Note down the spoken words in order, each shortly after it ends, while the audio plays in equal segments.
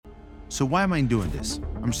So why am I doing this?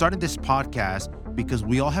 I'm starting this podcast because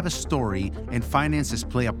we all have a story and finances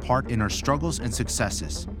play a part in our struggles and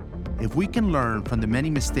successes. If we can learn from the many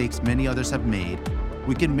mistakes many others have made,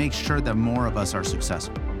 we can make sure that more of us are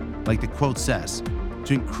successful. Like the quote says,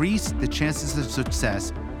 to increase the chances of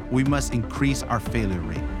success, we must increase our failure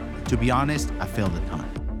rate. To be honest, I failed a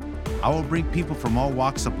ton. I will bring people from all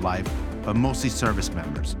walks of life, but mostly service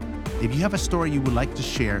members. If you have a story you would like to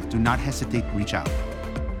share, do not hesitate to reach out.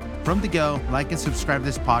 From the go, like and subscribe to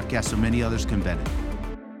this podcast so many others can benefit.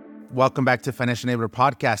 Welcome back to Financial Enabler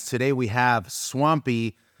Podcast. Today we have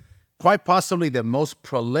Swampy, quite possibly the most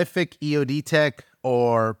prolific EOD tech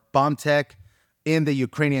or bomb tech in the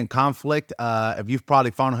Ukrainian conflict. If you've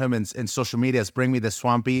probably found him in social media, it's Bring Me the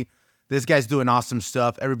Swampy. This guy's doing awesome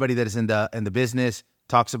stuff. Everybody that is in the business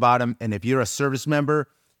talks about him. And if you're a service member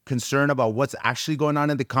concerned about what's actually going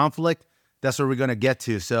on in the conflict, that's where we're going to get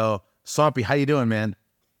to. So, Swampy, how you doing, man?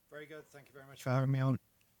 Very good. Thank you very much for having me on.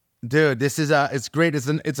 Dude, this is it's great. It's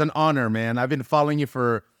an honor, man. I've been following you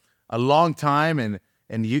for a long time,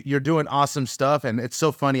 and you're doing awesome stuff. And it's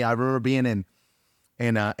so funny. I remember being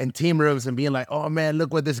in team rooms and being like, "Oh man,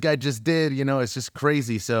 look what this guy just did." You know, it's just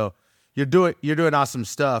crazy. So you're doing awesome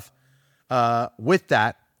stuff. With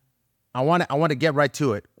that, I want to get right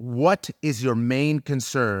to it. What is your main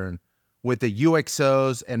concern with the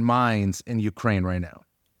UXOs and mines in Ukraine right now?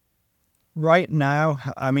 Right now,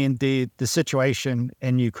 I mean, the situation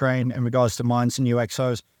in Ukraine in regards to mines and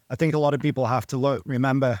UXOs, I think a lot of people have to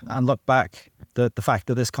remember and look back the fact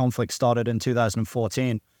that this conflict started in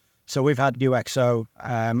 2014. So we've had UXO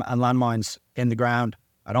and landmines in the ground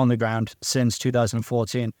and on the ground since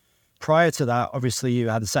 2014. Prior to that, obviously, you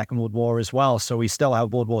had the Second World War as well. So we still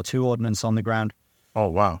have World War II ordnance on the ground. Oh,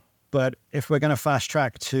 wow. But if we're going to fast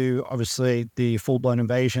track to, obviously, the full-blown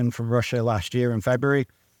invasion from Russia last year in February,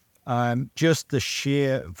 just the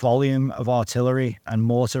sheer volume of artillery and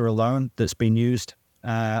mortar alone that's been used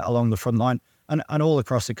along the front line and all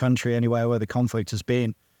across the country, anywhere where the conflict has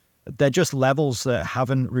been, they're just levels that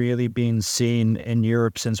haven't really been seen in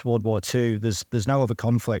Europe since World War II. There's no other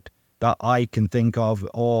conflict that I can think of,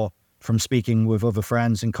 or from speaking with other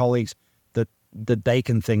friends and colleagues that they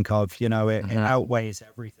can think of. You know, it outweighs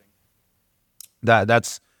everything.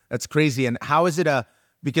 That's crazy. And how is it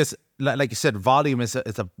because like you said, volume is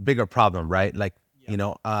a bigger problem, right? Like, yeah. You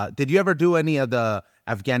know, did you ever do any of the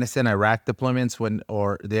Afghanistan, Iraq deployments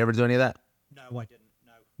or did they ever do any of that? No, I didn't.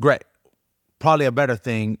 No. Great. Probably a better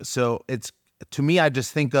thing. So to me, I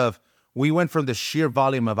just think of, we went from the sheer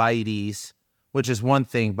volume of IEDs, which is one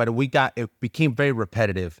thing, but it became very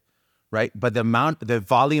repetitive, right? But the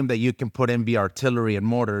volume that you can put in via artillery and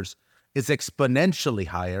mortars is exponentially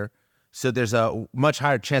higher. So there's a much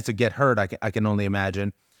higher chance to get hurt, I can only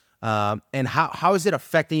imagine. And how is it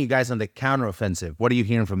affecting you guys on the counteroffensive? What are you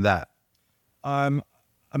hearing from that? I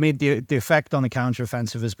mean, the effect on the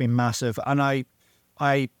counteroffensive has been massive. And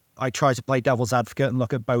I try to play devil's advocate and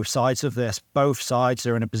look at both sides of this. Both sides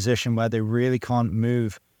are in a position where they really can't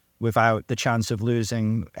move without the chance of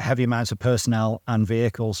losing heavy amounts of personnel and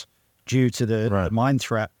vehicles due to the mine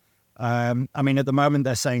threat. I mean, at the moment,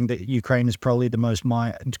 they're saying that Ukraine is probably the most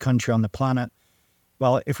mined country on the planet.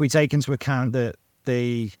 Well, if we take into account that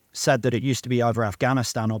they said that it used to be either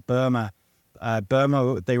Afghanistan or Burma,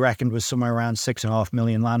 Burma, they reckoned, was somewhere around 6.5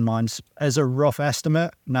 million landmines as a rough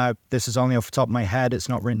estimate. Now, this is only off the top of my head. It's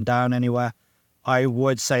not written down anywhere. I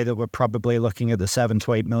would say that we're probably looking at the 7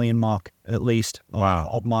 to 8 million mark, at least,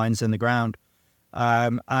 of mines in the ground.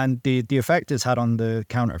 And the effect it's had on the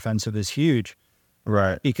counteroffensive is huge.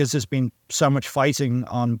 Right. Because there's been so much fighting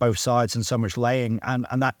on both sides and so much laying, and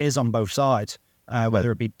that is on both sides,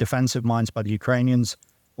 whether it be defensive mines by the Ukrainians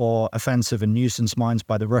or offensive and nuisance mines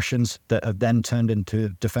by the Russians that have then turned into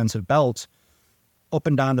defensive belts. Up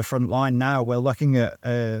and down the front line now, we're looking at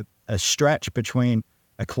a stretch between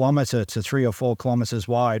 1 kilometer to 3 or 4 kilometers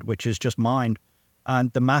wide, which is just mined.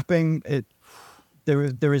 And the mapping,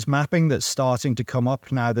 there is mapping that's starting to come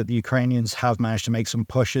up now that the Ukrainians have managed to make some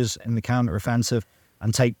pushes in the counteroffensive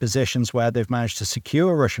and take positions where they've managed to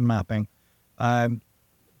secure Russian mapping.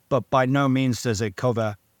 But by no means does it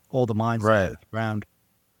cover all the mines around.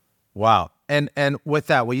 Wow. And with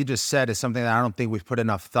that, what you just said is something that I don't think we've put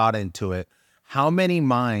enough thought into it. How many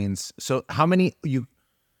mines, so how many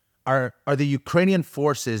are the Ukrainian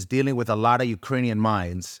forces dealing with a lot of Ukrainian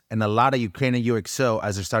mines and a lot of Ukrainian UXO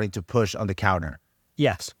as they're starting to push on the counter?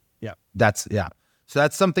 Yes. Yeah. So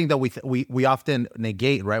that's something that we often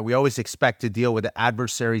negate, right? We always expect to deal with the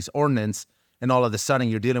adversary's ordnance, and all of a sudden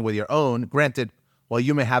you're dealing with your own. Granted, while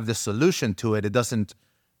you may have the solution to it, it doesn't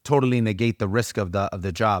totally negate the risk of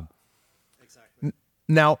the job. Exactly.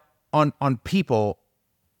 Now, on people,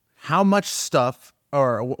 how much stuff,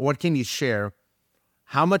 or what can you share?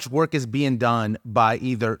 How much work is being done by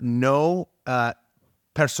either no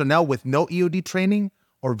personnel with no EOD training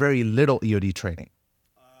or very little EOD training?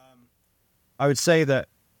 I would say that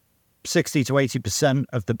 60 to 80%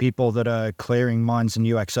 of the people that are clearing mines and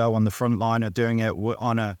UXO on the front line are doing it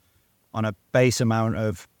on a base amount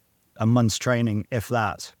of a month's training, if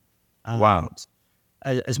that. Wow.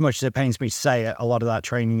 As much as it pains me to say it, a lot of that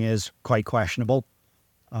training is quite questionable.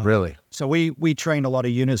 Really? So we train a lot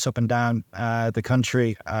of units up and down the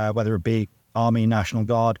country, whether it be Army, National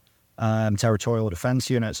Guard, territorial defense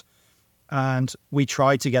units. And we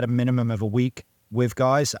try to get a minimum of a week with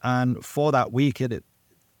guys. And for that week, it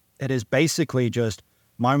is basically just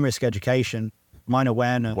mine risk education, mine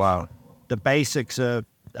awareness. Wow. The basics of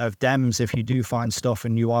DEMS, if you do find stuff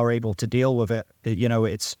and you are able to deal with it,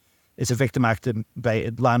 it's a victim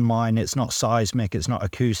activated landmine. It's not seismic. It's not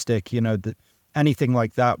acoustic. Anything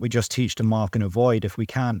like that, we just teach to mark and avoid if we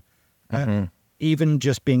can. Even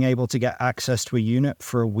just being able to get access to a unit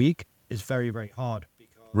for a week is very, very hard.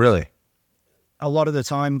 Really? A lot of the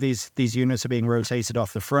time, these units are being rotated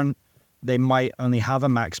off the front. They might only have a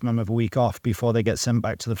maximum of a week off before they get sent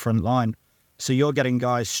back to the front line. So you're getting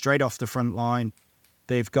guys straight off the front line.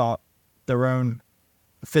 They've got their own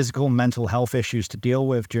physical, mental health issues to deal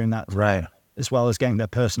with during that time, right, as well as getting their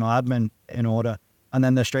personal admin in order. And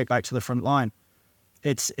then they're straight back to the front line.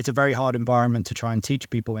 It's a very hard environment to try and teach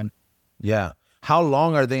people in. Yeah. How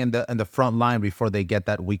long are they in the front line before they get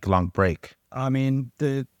that week-long break? I mean,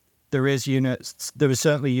 there were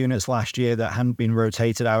certainly units last year that hadn't been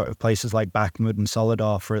rotated out of places like Bakhmut and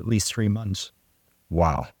Soledar for at least 3 months.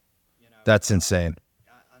 Wow. That's insane.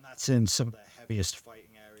 And that's in some of the heaviest fighting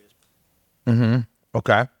areas. Mm-hmm.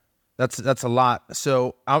 Okay. That's a lot.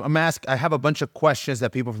 So I have a bunch of questions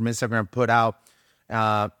that people from Instagram put out.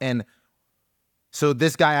 And so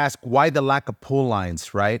this guy asked, why the lack of pull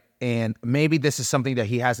lines, right? And maybe this is something that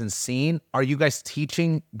he hasn't seen. Are you guys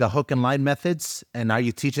teaching the hook and line methods? And are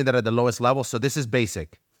you teaching that at the lowest level? So this is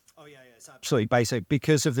basic. Oh, yeah, it's absolutely basic.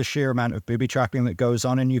 Because of the sheer amount of booby trapping that goes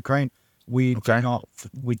on in Ukraine, we do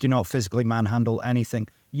not physically manhandle anything.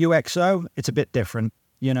 UXO, it's a bit different.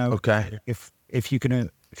 Okay. If you can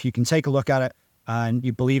take a look at it and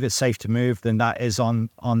you believe it's safe to move, then that is on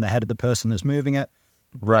the head of the person that's moving it.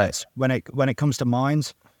 Right. When it comes to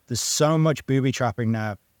mines, there's so much booby trapping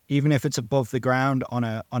now. Even if it's above the ground on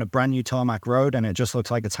a brand new tarmac road and it just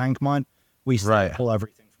looks like a tank mine, we still pull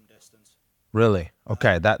everything from distance. Really?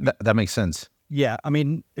 Okay, that makes sense. Yeah, I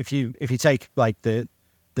mean, if you take like the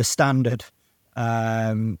standard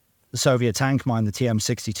Soviet tank mine, the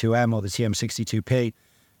TM62M or the TM62P,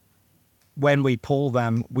 when we pull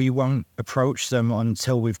them, we won't approach them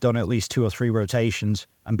until we've done at least 2 or 3 rotations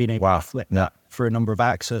and been able to flip that for a number of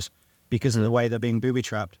axes because of the way they're being booby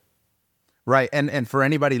trapped. Right. And for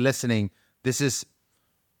anybody listening, this is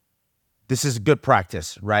good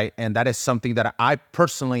practice, right? And that is something that I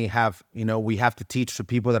personally have, we have to teach to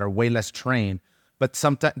people that are way less trained. But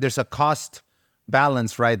sometimes there's a cost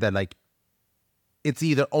balance, right? That like, it's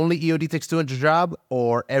either only EOD takes doing the job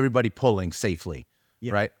or everybody pulling safely,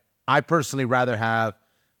 right? I personally rather have,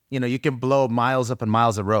 you can blow miles up and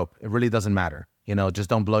miles of rope. It really doesn't matter. Just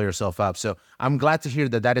don't blow yourself up. So I'm glad to hear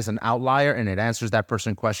that is an outlier and it answers that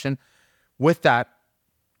person's question. With that,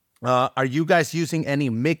 are you guys using any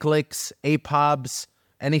MICLICs, APOBs,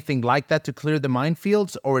 anything like that to clear the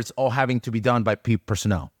minefields, or it's all having to be done by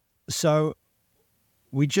personnel? So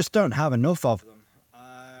we just don't have enough of them.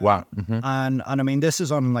 Wow. Mm-hmm. And I mean, this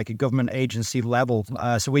is on like a government agency level.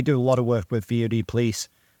 So we do a lot of work with VOD police,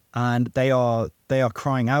 and they are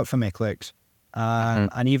crying out for MICLICs.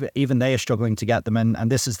 And even they are struggling to get them.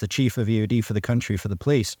 And this is the chief of VOD for the country, for the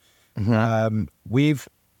police. Mm-hmm. We've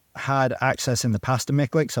had access in the past to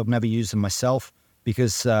MICLICs. I've never used them myself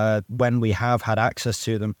because when we have had access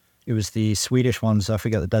to them, it was the Swedish ones. I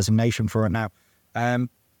forget the designation for it now.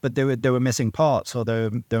 But they were missing parts, or they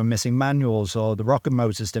were missing manuals, or the rocket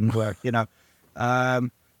motors didn't work. It's a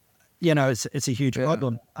huge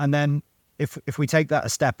problem. And then if we take that a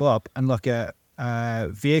step up and look at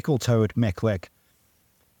vehicle towed MICLIC,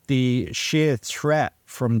 the sheer threat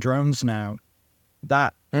from drones now,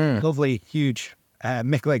 that lovely huge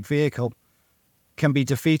MICLIC vehicle can be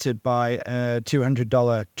defeated by a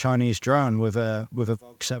 $200 Chinese drone with a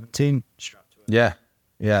Vogue 17 strapped to it.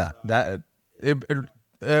 Yeah. That it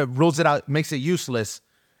rules it out, makes it useless.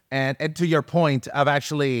 And to your point,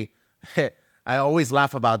 I always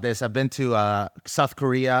laugh about this. I've been to South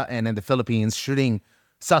Korea and in the Philippines shooting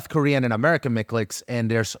South Korean and American MICLICs,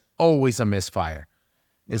 and there's always a misfire.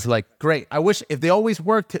 It's like, great. I wish if they always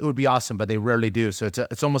worked, it would be awesome, but they rarely do. So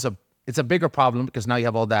it's almost it's a bigger problem because now you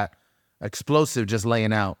have all that explosive just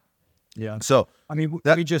laying out. Yeah. So I mean,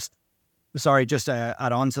 just to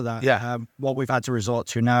add on to that. Yeah. What we've had to resort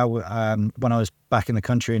to now, when I was back in the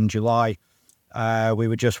country in July, we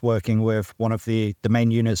were just working with one of the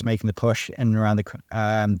main units making the push in and around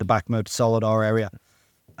the back motor Solidar area.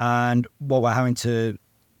 And what we were having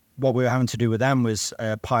to do with them was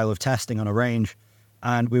a pile of testing on a range.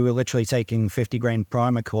 And we were literally taking 50 grain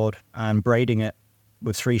primer cord and braiding it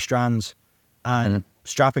with 3 strands and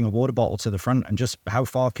strapping a water bottle to the front, and just how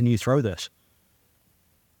far can you throw this?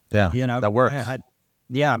 Yeah, that works. I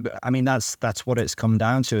mean, that's what it's come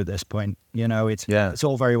down to at this point. It's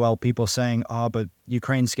all very well people saying, but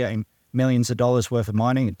Ukraine's getting millions of dollars worth of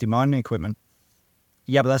demining equipment.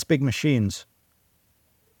 Yeah, but that's big machines.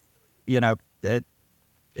 It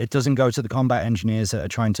doesn't go to the combat engineers that are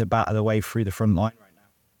trying to batter their way through the front line right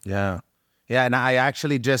now. Yeah, and I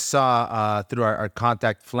actually just saw through our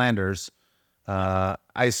contact Flanders,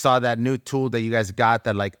 I saw that new tool that you guys got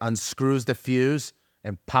that like unscrews the fuse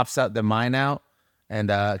and pops out the mine out, and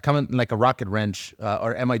coming like a rocket wrench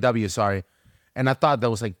or MIW, sorry. And I thought that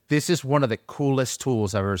was like, this is one of the coolest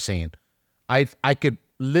tools I've ever seen. I could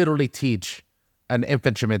literally teach an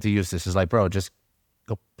infantryman to use this. It's like, bro, just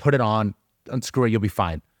go put it on, unscrew it, you'll be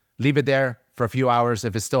fine. Leave it there for a few hours.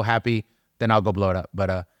 If it's still happy, then I'll go blow it up.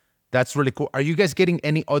 But that's really cool. Are you guys getting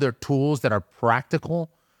any other tools that are practical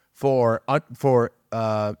for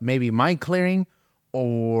maybe mine clearing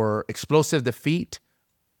or explosive defeat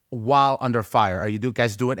while under fire? Are you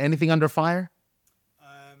guys doing anything under fire?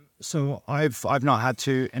 So I've not had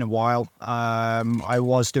to in a while. I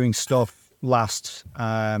was doing stuff towards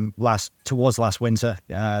last winter,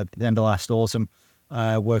 the end of last autumn,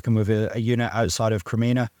 working with a unit outside of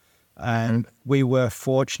Crimea. And we were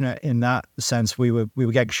fortunate in that sense. We were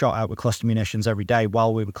getting shot out with cluster munitions every day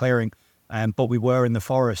while we were clearing, but we were in the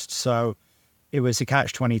forest, so it was a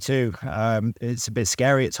catch-22. It's a bit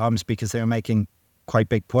scary at times because they were making quite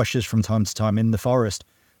big pushes from time to time in the forest,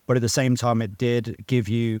 but at the same time, it did give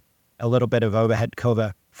you a little bit of overhead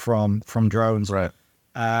cover from drones. Right.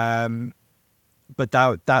 But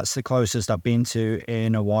that's the closest I've been to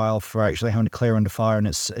in a while for actually having to clear under fire, and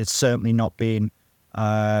it's certainly not been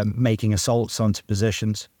making assaults onto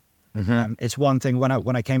positions. It's one thing when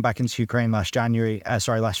I came back into Ukraine last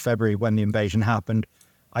February when the invasion happened,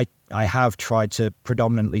 I have tried to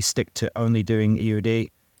predominantly stick to only doing EOD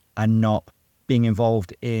and not being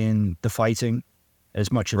involved in the fighting as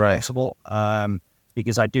much as possible,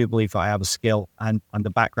 because I do believe I have a skill and the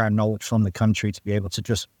background knowledge from the country to be able to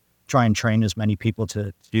just try and train as many people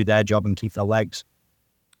to do their job and keep their legs.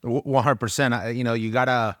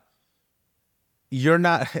 100%.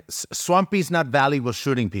 Swampy's not valuable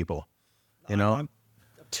shooting people, I'm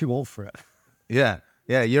too old for it. Yeah,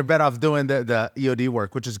 you're better off doing the EOD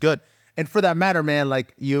work, which is good. And for that matter, man,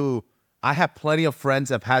 I have plenty of friends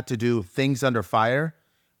that have had to do things under fire,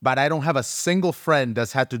 but I don't have a single friend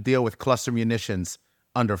that's had to deal with cluster munitions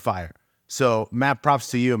under fire. So, mad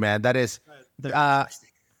props to you, man. That is,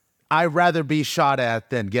 I'd rather be shot at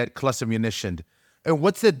than get cluster munitioned. And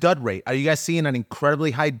what's the dud rate? Are you guys seeing an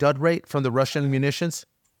incredibly high dud rate from the Russian munitions?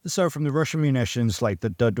 So from the Russian munitions,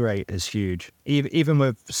 the dud rate is huge. Even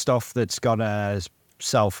with stuff that's got a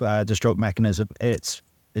self-destruct mechanism, it's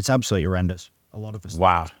absolutely horrendous. A lot of us.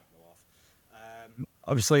 Wow.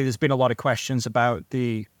 Obviously, there's been a lot of questions about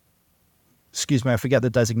I forget the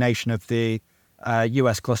designation of the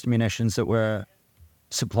U.S. cluster munitions that were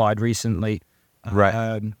supplied recently.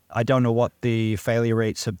 Right. I don't know what the failure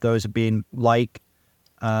rates of those have been like.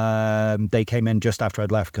 They came in just after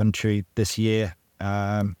I'd left country this year,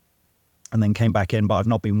 and then came back in, but I've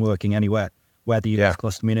not been working anywhere where the US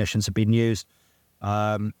cluster munitions have been used.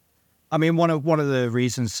 I mean, one of the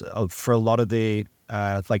reasons for a lot of the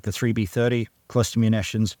the 3B30 cluster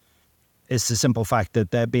munitions is the simple fact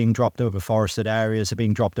that they're being dropped over forested areas, they're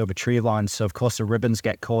being dropped over tree lines, so of course the ribbons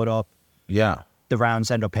get caught up. Yeah. The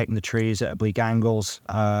rounds end up hitting the trees at oblique angles,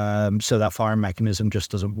 so that firing mechanism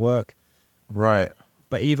just doesn't work. Right.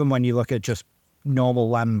 But even when you look at just normal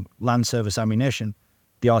land service ammunition,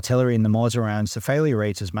 the artillery and the mortar rounds, the failure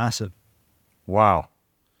rate is massive. Wow.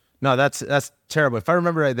 No, that's terrible. If I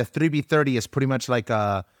remember right, the 3B30 is pretty much like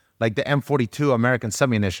the M42 American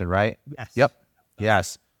submunition, right? Yes. Yep.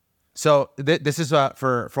 Yes. So this is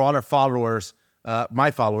for all our followers,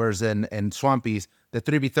 my followers and Swampies. The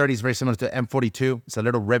 3B30 is very similar to M42. It's a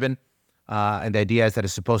little ribbon, and the idea is that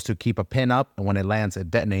it's supposed to keep a pin up, and when it lands,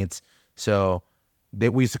 it detonates. So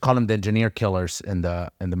we used to call them the engineer killers in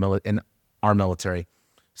our military.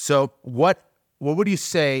 So what would you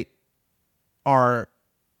say are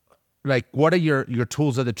what are your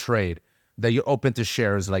tools of the trade that you're open to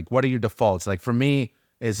share is like, what are your defaults? Like for me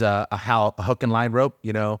is a hook and line rope,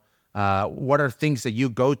 what are things that you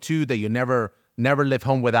go to that you never leave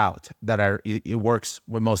home without it works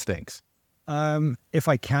with most things? If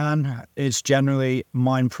I can, it's generally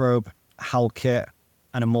mine probe, hull kit,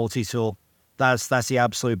 and a multi-tool. That's the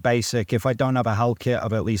absolute basic. If I don't have a hull kit,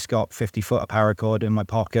 I've at least got 50 foot of paracord in my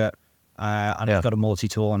pocket, and I've got a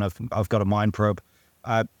multi-tool, and I've got a mine probe.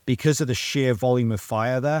 Because of the sheer volume of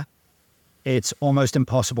fire there, it's almost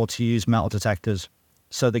impossible to use metal detectors.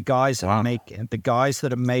 So the guys that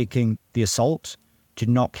are making the assaults do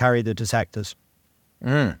not carry the detectors.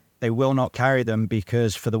 They will not carry them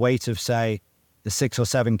because for the weight of, say, the 6 or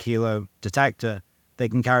 7 kilo detector, they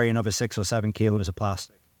can carry another 6 or 7 kilos of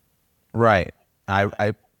plastic. Right.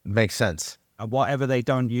 I makes sense. Whatever they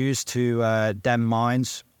don't use to dem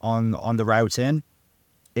mines on the route in,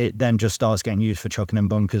 it then just starts getting used for chucking in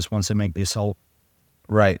bunkers once they make the assault.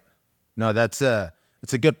 Right. No, it's a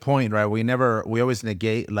good point, right? We always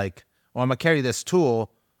negate like, I'm gonna carry this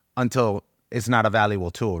tool until it's not a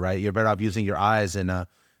valuable tool, right? You're better off using your eyes, and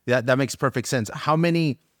that makes perfect sense. How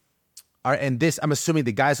many are in this? I'm assuming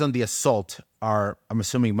the guys on the assault are,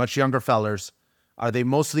 much younger fellers. Are they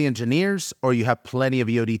mostly engineers, or you have plenty of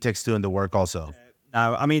EOD techs doing the work also?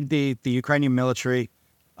 No, I mean the Ukrainian military,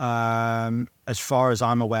 as far as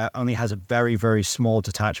I'm aware, only has a very, very small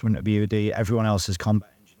detachment of EOD. Everyone else is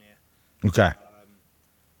combat engineer. Okay.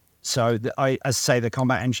 So the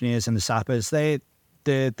combat engineers and the sappers, the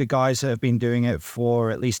guys that have been doing it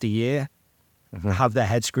for at least a year have their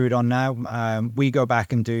head screwed on now. We go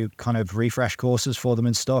back and do kind of refresh courses for them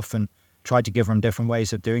and stuff, and try to give them different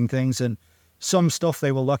ways of doing things. And some stuff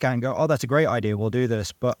they will look at and go, oh, that's a great idea, we'll do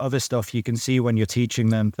this. But other stuff you can see when you're teaching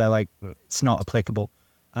them, they're like, it's not applicable.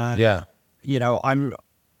 Yeah. I'm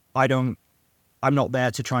not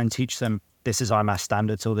there to try and teach them this is IMAS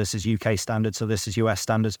standards, or this is UK standards, or this is US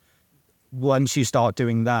standards. Once you start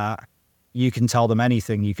doing that, you can tell them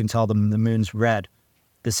anything. You can tell them the moon's red.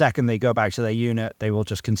 The second they go back to their unit, they will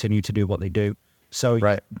just continue to do what they do. So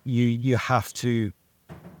you have to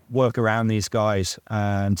work around these guys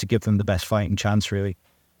and to give them the best fighting chance, really.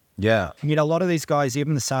 Yeah. A lot of these guys,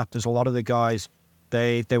 even the sappers, a lot of the guys,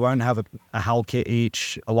 they won't have a hull kit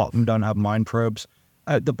each. A lot of them don't have mine probes.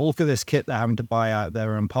 The bulk of this kit they're having to buy out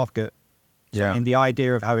their own pocket. Yeah. And the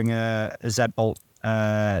idea of having a Z-Bolt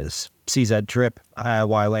CZ trip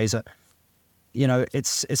wire laser,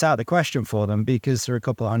 it's out of the question for them because they're a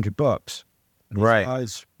couple of $100. Right.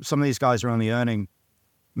 Some of these guys are only earning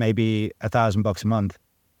maybe $1,000 a month.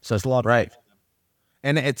 So it's a lot. Right.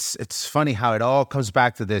 And it's funny how it all comes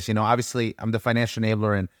back to this. Obviously I'm the financial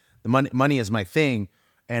enabler, and the money is my thing.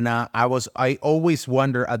 And I always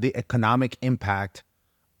wonder at the economic impact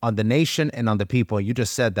on the nation and on the people. You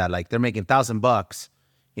just said that, like, they're making $1,000,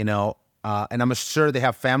 and I'm sure they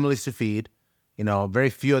have families to feed. Very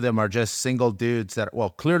few of them are just single dudes that, well,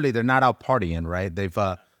 clearly they're not out partying, right?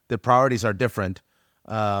 The priorities are different.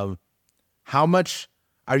 How much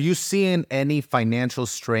are you seeing any financial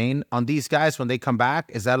strain on these guys when they come back?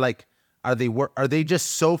 Is that like, are they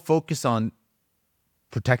just so focused on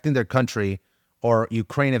protecting their country, or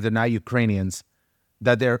Ukraine if they're not Ukrainians,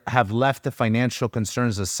 that they have left the financial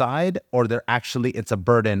concerns aside, or it's a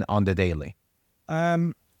burden on the daily?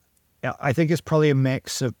 Yeah, I think it's probably a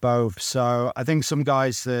mix of both. So I think some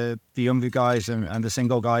guys, the younger guys and the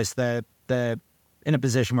single guys, they're in a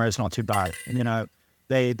position where it's not too bad.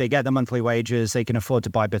 They get the monthly wages, they can afford to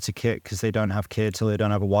buy bits of kit because they don't have kids or they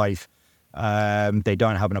don't have a wife, they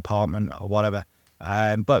don't have an apartment or whatever.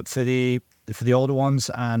 But for the older ones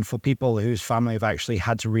and for people whose family have actually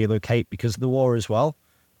had to relocate because of the war as well,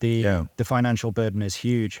 the financial burden is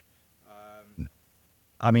huge.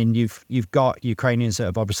 I mean, you've got Ukrainians that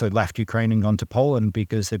have obviously left Ukraine and gone to Poland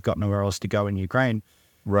because they've got nowhere else to go in Ukraine.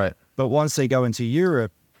 Right. But once they go into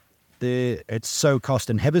Europe, it's so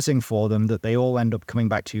cost inhibiting for them that they all end up coming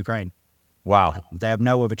back to Ukraine. Wow. They have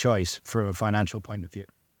no other choice from a financial point of view.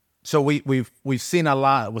 So we've seen a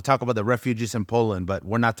lot. We'll talk about the refugees in Poland, but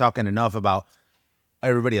we're not talking enough about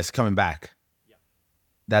everybody that's coming back. Yeah.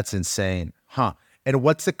 That's insane. Huh. And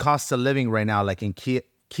what's the cost of living right now, like in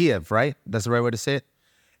Kiev, right? That's the right way to say it?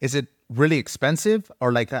 Is it really expensive,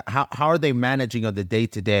 or like how are they managing on the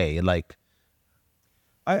day-to-day? Like,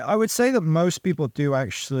 I would say that most people do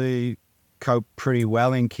actually cope pretty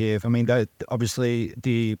well in Kiev. I mean, obviously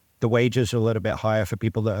the wages are a little bit higher for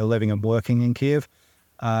people that are living and working in Kiev.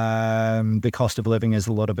 The cost of living is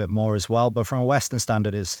a little bit more as well, but from a Western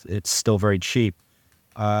standard, it's still very cheap.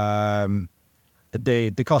 The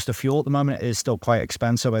cost of fuel at the moment is still quite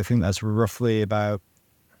expensive. I think that's roughly about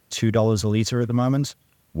 $2 a liter at the moment.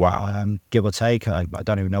 Wow. give or take. I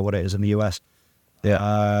don't even know what it is in the US.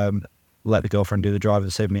 Yeah. Let the girlfriend do the drive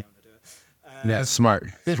and save me. Yeah. Smart.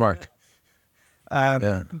 Smart.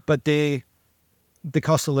 Yeah. But the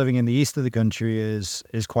cost of living in the east of the country is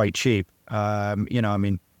quite cheap. You know, I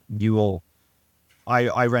mean,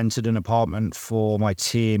 I rented an apartment for my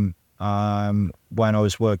team when I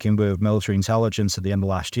was working with military intelligence at the end of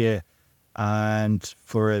last year, and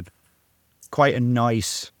for quite a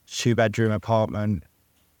nice 2-bedroom apartment,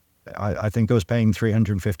 I think I was paying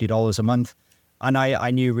 $350 a month, and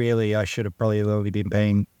I knew really I should have probably only been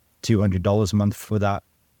paying $200 a month for that.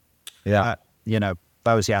 Yeah. You know,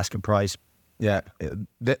 that was the asking price. Yeah.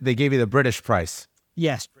 They gave you the British price.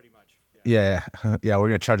 Yes, pretty much. Yeah. Yeah. We're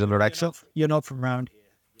going to charge a little extra. You're not from around here.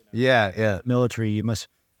 Yeah. Yeah. Military, you must,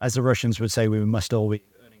 as the Russians would say, we must all be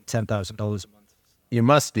earning $10,000 a month. You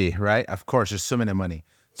must be, right? Of course, there's so many money.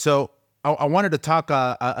 So I wanted to talk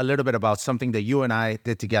a little bit about something that you and I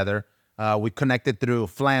did together. We connected through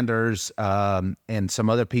Flanders and some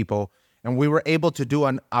other people, and we were able to do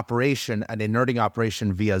an inerting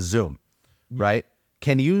operation via Zoom, right?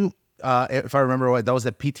 Can you, if I remember right, that was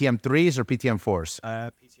the PTM3s or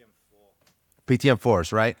PTM4s?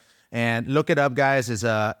 PTM4s, right? And look it up, guys.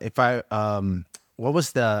 What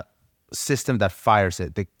was the system that fires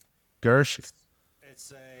it? The Gersh?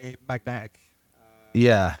 It's a magnetic.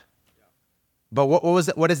 Yeah. But what was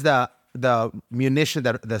it? What is the munition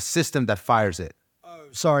the system that fires it? Oh,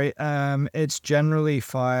 sorry. It's generally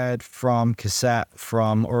fired from cassette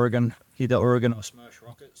from Oregon, either Oregon or Smersh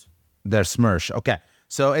rockets. They're Smersh. Okay.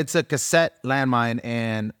 So it's a cassette landmine,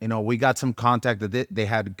 and we got some contact that they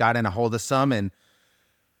had gotten a hold of some, and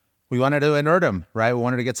we wanted to inert them, right? We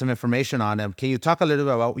wanted to get some information on them. Can you talk a little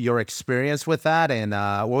bit about your experience with that, and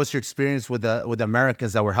what was your experience with the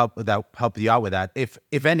Americans that helped you out with that,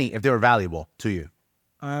 if any, if they were valuable to you?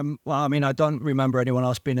 Well, I mean, I don't remember anyone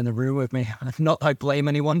else being in the room with me. Not that I blame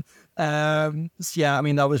anyone. So yeah, I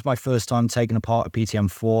mean, that was my first time taking apart a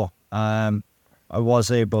PTM4. I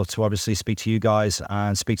was able to obviously speak to you guys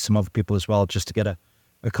and speak to some other people as well, just to get a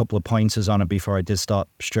couple of pointers on it before I did start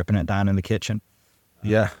stripping it down in the kitchen.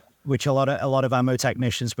 Yeah. Which a lot of ammo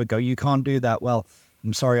technicians would go, you can't do that. Well,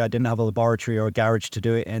 I'm sorry, I didn't have a laboratory or a garage to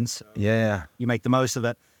do it in. So yeah. You make the most of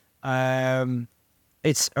it.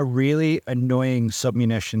 It's a really annoying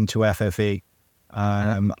submunition to FFE.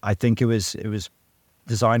 I think it was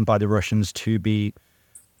designed by the Russians to be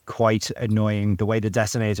quite annoying. The way the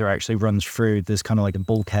detonator actually runs through, there's kind of like a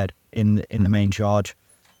bulkhead in the main charge,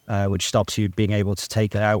 which stops you being able to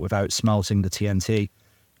take it out without smelting the TNT.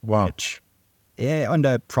 Wow. Which, yeah,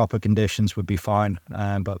 under proper conditions would be fine,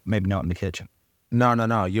 but maybe not in the kitchen.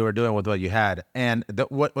 No. You were doing with what you had. And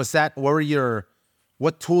what was that?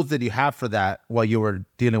 What tools did you have for that while you were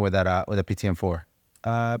dealing with that with a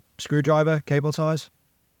PTM4? Screwdriver, cable ties.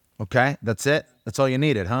 Okay, that's it. That's all you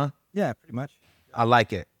needed, huh? Yeah, pretty much. I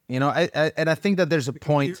like it. I think that there's a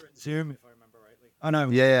point. Zoom, if I remember rightly. I know.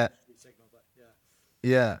 Yeah.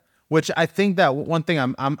 Yeah. Which I think that one thing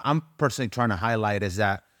I'm personally trying to highlight is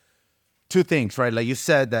that two things, right? Like you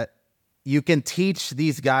said, that you can teach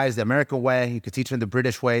these guys the American way. You can teach them the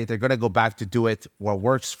British way. They're going to go back to do it what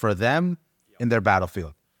works for them in their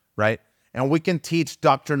battlefield, right? And we can teach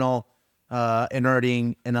doctrinal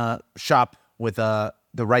inerting in a shop with the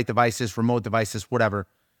right devices, remote devices, whatever.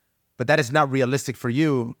 But that is not realistic for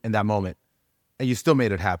you in that moment. And you still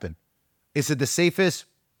made it happen. Is it the safest?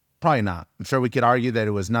 Probably not. I'm sure we could argue that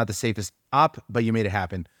it was not the safest op, but you made it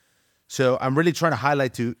happen. So I'm really trying to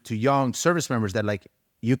highlight to young service members that, like,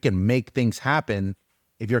 you can make things happen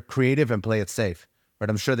if you're creative and play it safe. But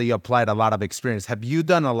I'm sure that you applied a lot of experience. Have you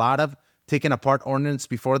done a lot of taking apart ordnance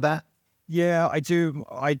before that? Yeah, I do.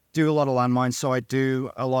 I do a lot of landmines, so I do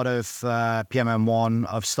a lot of PMM1.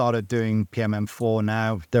 I've started doing PMM4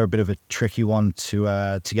 now. They're a bit of a tricky one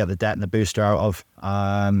to get the det and the booster out of,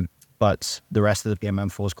 but the rest of the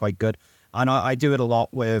PMM4 is quite good. And I do it a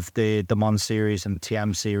lot with the Mon series and the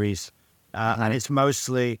TM series, and it's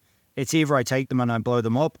either I take them and I blow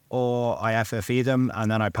them up, or I FFE them and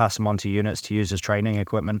then I pass them on to units to use as training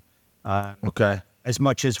equipment. Okay. As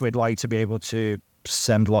much as we'd like to be able to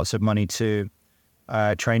send lots of money to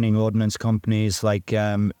training ordnance companies like,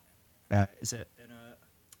 is it?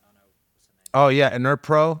 Oh yeah, Inert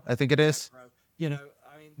Pro, I think it is. I mean,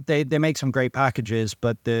 they make some great packages,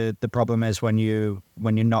 but the problem is when you're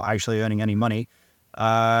not actually earning any money,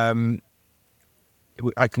 you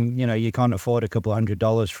can't afford a couple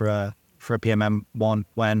 $100 for a PMM1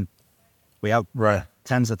 when we have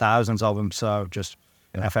tens of thousands of them. So just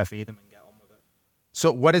FFE them and get on with it.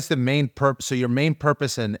 So what is the main purpose? So your main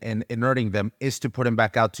purpose in inerting them is to put them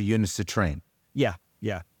back out to units to train. Yeah.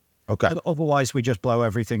 Okay. Otherwise, we just blow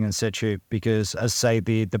everything in situ because, as I say,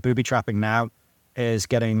 the booby trapping now is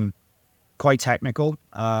getting quite technical.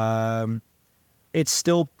 It's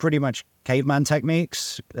still pretty much caveman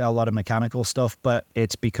techniques, a lot of mechanical stuff, but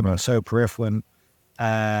it's becoming so peripheral.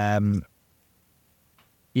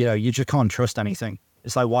 You just can't trust anything.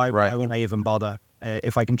 It's like, why would I even bother?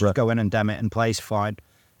 If I can just go in and dem it in place, fine.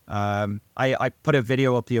 I put a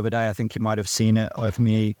video up the other day, I think you might have seen it, of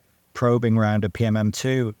me probing around a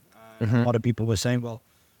PMM2. A lot of people were saying, well,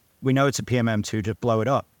 we know it's a PMM2, just blow it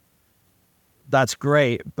up. That's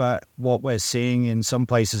great, but what we're seeing in some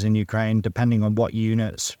places in Ukraine, depending on what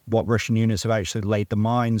Russian units have actually laid the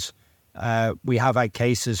mines, we have had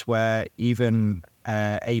cases where even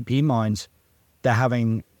AP mines, they're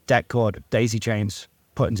having deck cord daisy chains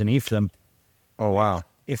put underneath them. Oh wow!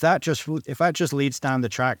 If that just leads down the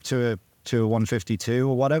track to a 152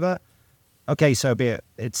 or whatever, okay, so be it.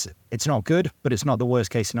 It's not good, but it's not the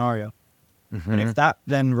worst case scenario. And if that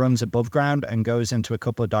then runs above ground and goes into a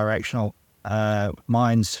couple of directional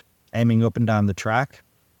mines aiming up and down the track,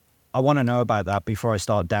 I want to know about that before I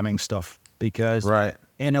start damming stuff, because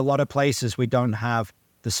in a lot of places we don't have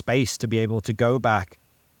the space to be able to go back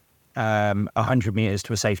 100 meters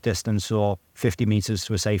to a safe distance or 50 meters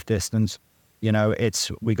to a safe distance.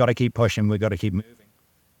 We got to keep pushing, we got to keep moving.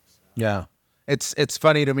 Yeah. It's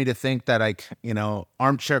funny to me to think that, like,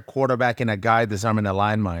 armchair quarterback in a guy disarming a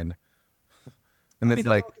landmine. And it's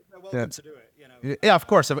like, they're welcome to do it, Yeah, of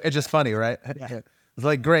course. It's just funny, right? Yeah. It's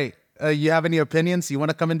like, great. You have any opinions? You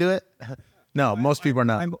want to come and do it? No, most people are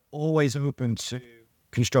not. I'm always open to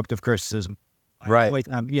constructive criticism. Right.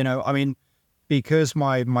 Because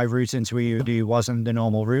my route into EUD wasn't the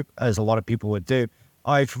normal route, as a lot of people would do,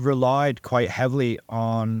 I've relied quite heavily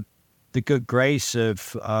on the good grace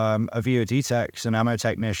of EUD techs and ammo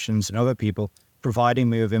technicians and other people providing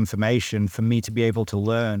me with information for me to be able to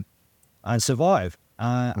learn and survive.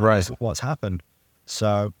 That's what's happened.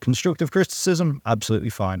 So constructive criticism, absolutely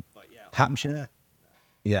fine.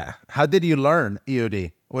 Yeah. How did you learn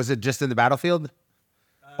EOD? Was it just in the battlefield?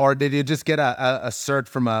 Or did you just get a cert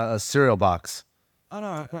from a cereal box? Oh, no,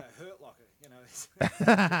 I got a hurt locker,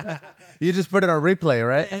 You just put it on replay,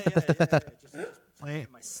 right? Yeah. Just play it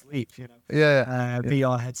in my sleep, Yeah.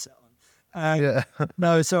 VR headset on.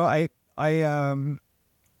 No, so I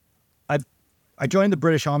joined the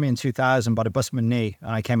British Army in 2000, but I busted my knee,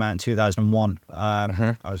 and I came out in 2001.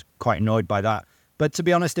 I was quite annoyed by that. But to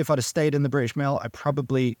be honest, if I'd have stayed in the British Mail, I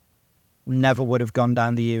probably never would have gone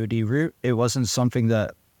down the EOD route. It wasn't something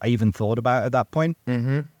that I even thought about at that point.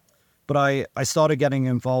 But I started getting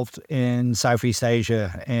involved in Southeast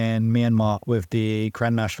Asia, in Myanmar, with the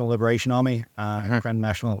Karen National Liberation Army, Karen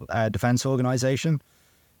National Defense Organization.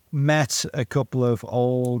 Met a couple of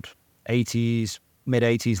old 80s,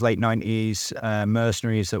 mid-80s, late 90s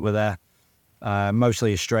mercenaries that were there,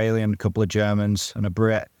 mostly Australian, a couple of Germans and a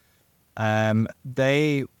Brit.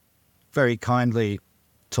 They very kindly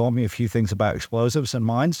taught me a few things about explosives and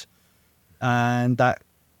mines, and that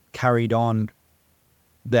carried on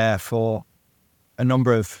there for a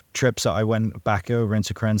number of trips that I went back over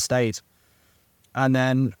into Karen State. And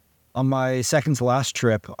then on my second to last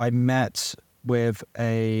trip, I met with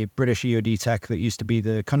a British EOD tech that used to be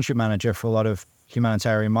the country manager for a lot of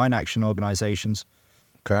humanitarian mine action organizations.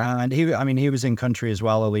 Okay. And he was in country as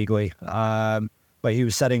well illegally, but he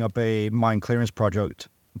was setting up a mine clearance project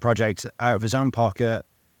out of his own pocket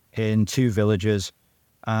in 2 villages.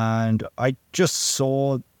 And I just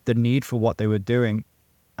saw the need for what they were doing.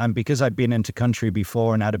 And because I'd been into country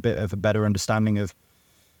before and had a bit of a better understanding of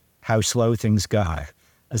how slow things go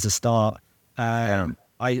as a start,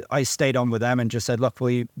 I stayed on with them and just said, look,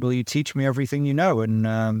 will you teach me everything you know?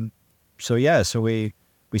 And so we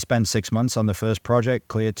spent 6 months on the first project,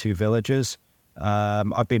 cleared 2 villages.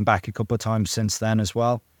 I've been back a couple of times since then as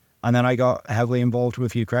well. And then I got heavily involved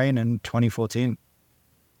with Ukraine in 2014.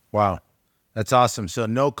 Wow. That's awesome. So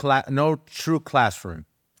no true classroom.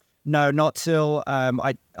 No, not till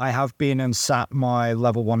I have been and sat my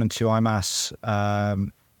level 1 and 2 IMAS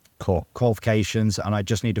qualifications, and I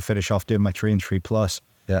just need to finish off doing my 3 and 3 plus.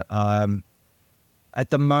 Yeah.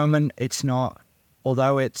 At the moment, it's not,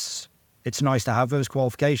 although it's nice to have those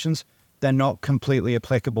qualifications, they're not completely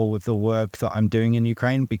applicable with the work that I'm doing in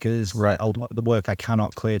Ukraine, because the work I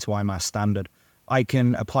cannot clear to IMAS standard. I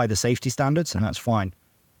can apply the safety standards, and that's fine.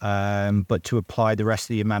 But to apply the rest of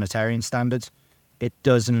the humanitarian standards, it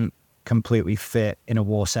doesn't completely fit in a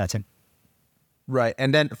war setting. Right.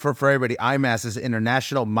 And then for everybody, IMAS is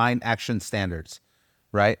International Mine Action Standards,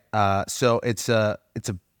 right? So it's a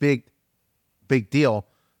big deal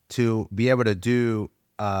to be able to do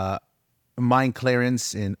mine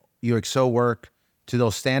clearance in UXO work, to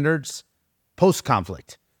those standards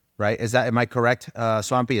post-conflict, right? Am I correct?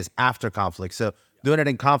 Swampy is after conflict. So doing it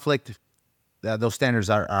in conflict, those standards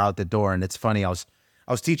are out the door. And it's funny, I was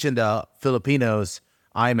teaching the Filipinos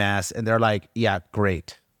IMAS, and they're like, yeah,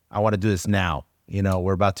 great. I want to do this now.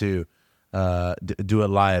 We're about to do it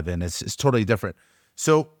live, and it's totally different.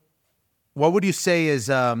 So what would you say is,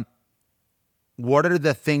 what are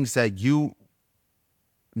the things that you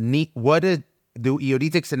need? What do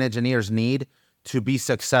geodetics and engineers need to be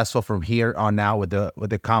successful from here on now with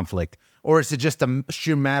the conflict? Or is it just a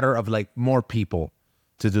sheer matter of like more people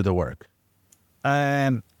to do the work?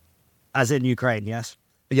 As in Ukraine, yes?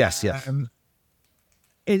 Yes.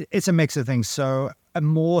 It's a mix of things. So a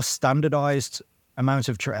more standardized amount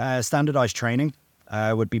of standardized training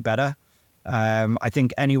would be better. I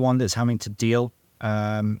think anyone that's having to deal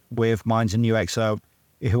with mines in UXO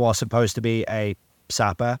who are supposed to be a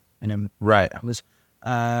sapper right,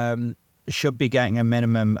 should be getting a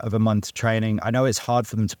minimum of a month's training. I know it's hard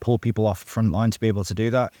for them to pull people off the front line to be able to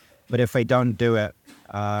do that, but if they don't do it,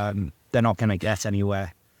 they're not going to get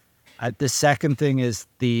anywhere. The second thing is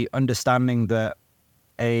the understanding that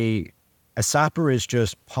a sapper is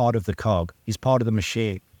just part of the cog. He's part of the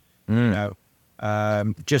machine.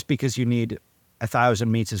 Just because you need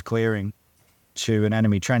 1,000 meters clearing to an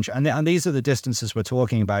enemy trench, and these are the distances we're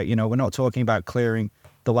talking about. We're not talking about clearing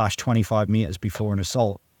the last 25 meters before an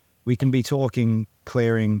assault. We can be talking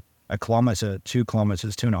clearing a kilometer, 2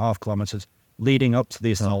 kilometers, 2.5 kilometers leading up to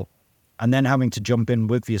the assault, and then having to jump in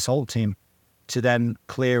with the assault team to then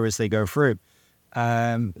clear as they go through.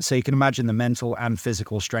 So you can imagine the mental and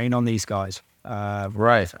physical strain on these guys.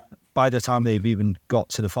 Right. By the time they've even got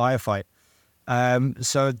to the firefight.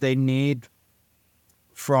 So they need,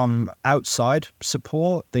 from outside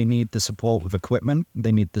support, they need the support with equipment.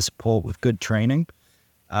 They need the support with good training.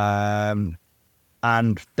 And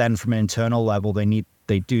then from an internal level,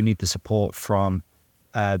 they do need the support from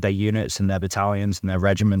their units and their battalions and their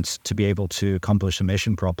regiments to be able to accomplish the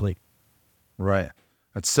mission properly. Right.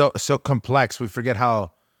 It's so complex. We forget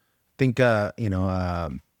how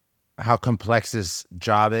complex this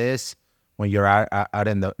job is when you're out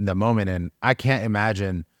in the moment. And I can't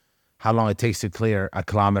imagine how long it takes to clear a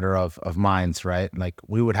kilometer of mines, right? Like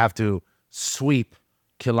we would have to sweep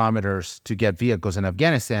kilometers to get vehicles in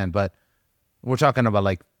Afghanistan, but we're talking about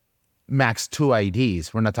like max 2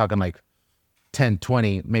 IEDs. We're not talking like 10,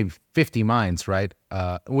 20, maybe 50 mines, right?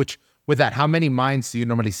 Which with that, how many mines do you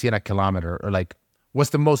normally see in a kilometer? Or like,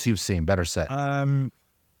 what's the most you've seen, better said?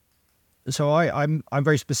 So I'm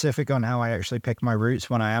very specific on how I actually pick my routes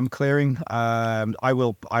when I am clearing. I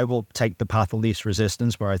will take the path of least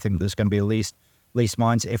resistance where I think there's going to be the least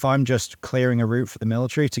mines. If I'm just clearing a route for the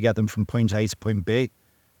military to get them from point A to point B,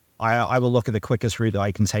 I will look at the quickest route that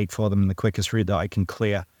I can take for them and the quickest route that I can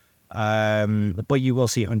clear. But you will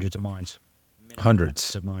see hundreds of mines.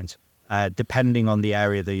 Hundreds of mines, depending on the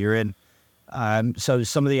area that you're in. So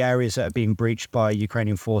some of the areas that are being breached by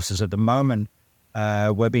Ukrainian forces at the moment,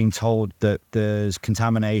 we're being told that there's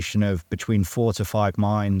contamination of between 4 to 5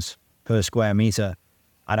 mines per square meter.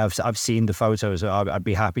 And I've seen the photos. I'd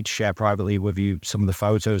be happy to share privately with you some of the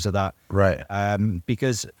photos of that. Right.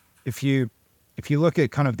 Because if you look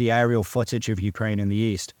at kind of the aerial footage of Ukraine in the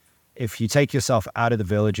east, if you take yourself out of the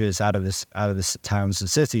villages, out of the towns and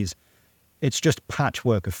cities, it's just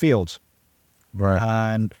patchwork of fields. Right.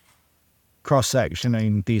 And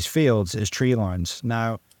cross-sectioning these fields is tree lines.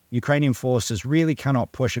 Now, Ukrainian forces really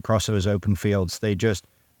cannot push across those open fields. They just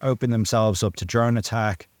open themselves up to drone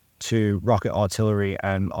attack, to rocket artillery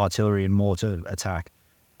and mortar attack,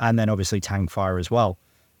 and then obviously tank fire as well.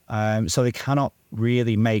 So they cannot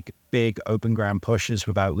really make big open ground pushes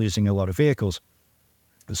without losing a lot of vehicles.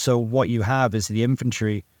 So what you have is the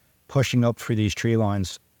infantry pushing up through these tree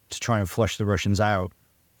lines to try and flush the Russians out,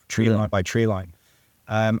 line by tree line.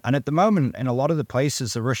 And at the moment, in a lot of the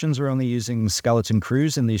places, the Russians are only using skeleton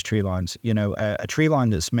crews in these tree lines. A tree line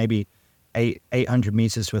that's maybe 800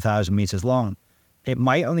 meters to 1,000 meters long, it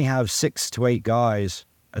might only have 6 to 8 guys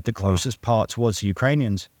at the closest part towards the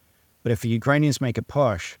Ukrainians. But if the Ukrainians make a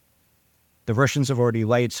push, the Russians have already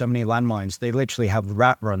laid so many landmines, they literally have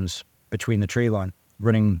rat runs between the tree line,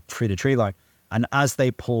 running through the tree line. And as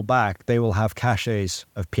they pull back, they will have caches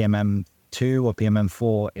of PMM2 or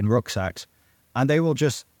PMM4 in rucksacks, and they will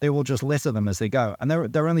just litter them as they go. And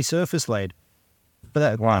they're only surface laid,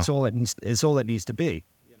 but that's all it needs. It's all it needs to be.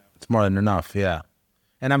 It's more than enough, yeah.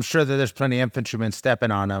 And I'm sure that there's plenty of infantrymen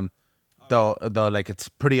stepping on them, though like it's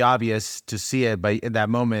pretty obvious to see it. But in that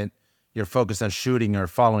moment, you're focused on shooting or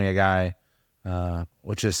following a guy,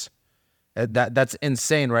 which is that's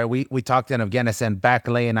insane, right? We talked in Afghanistan back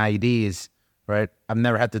laying IEDs, right? I've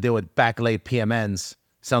never had to deal with backlayed PMNs.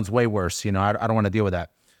 Sounds way worse. You know, I don't want to deal with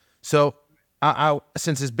that. So,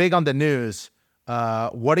 since it's big on the news,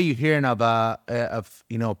 what are you hearing of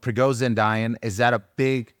Prigozhin dying? Is that a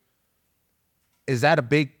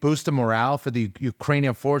big boost of morale for the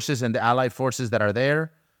Ukrainian forces and the allied forces that are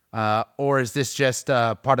there? Or is this just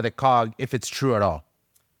part of the cog, if it's true at all?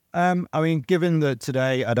 I mean, given that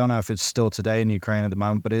today, I don't know if it's still today in Ukraine at the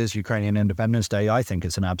moment, but it is Ukrainian Independence Day. I think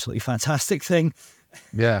it's an absolutely fantastic thing.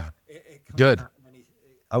 Yeah. Good.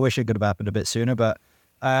 I wish it could have happened a bit sooner, but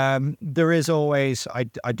there is always, I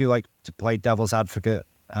do like to play devil's advocate.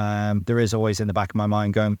 There is always in the back of my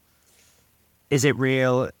mind going, is it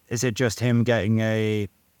real? Is it just him getting a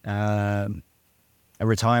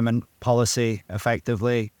retirement policy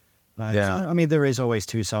effectively? Yeah. I mean, there is always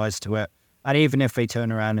two sides to it. And even if they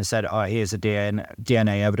turn around and said, oh, here's the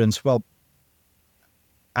DNA evidence, well,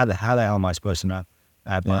 how the hell am I supposed to know?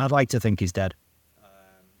 But I'd like to think he's dead.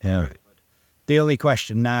 Yeah. The only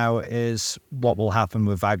question now is what will happen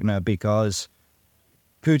with Wagner, because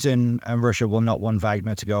Putin and Russia will not want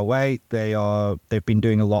Wagner to go away. They've been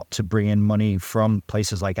doing a lot to bring in money from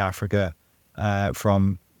places like Africa,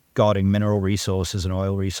 from guarding mineral resources and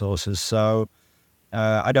oil resources. So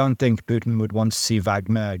I don't think Putin would want to see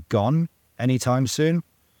Wagner gone anytime soon.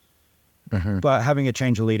 Mm-hmm. But having a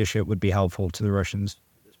change of leadership would be helpful to the Russians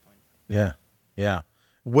at this point. Yeah. Yeah.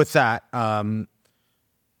 With that,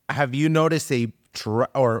 have you noticed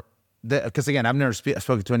because again, I've never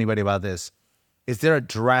spoken to anybody about this. Is there a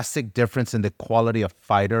drastic difference in the quality of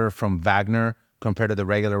fighter from Wagner compared to the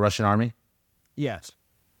regular Russian army? Yes.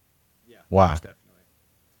 Yeah. Wow. Definitely.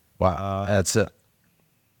 Wow. That's it.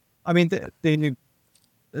 I mean, the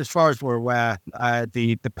as far as we're aware,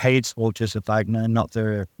 the paid soldiers of Wagner, not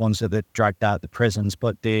the ones that are dragged out of the prisons,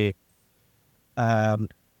 but the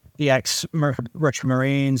ex-Russian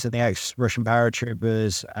Marines and the ex-Russian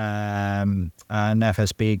paratroopers and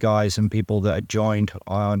FSB guys and people that had joined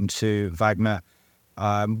on to Wagner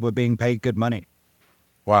were being paid good money.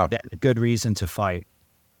 Wow. Good reason to fight.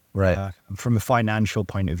 Right. From a financial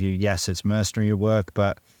point of view, yes, it's mercenary work,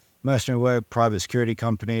 but mercenary work, private security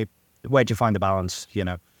company, where do you find the balance, you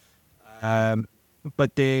know?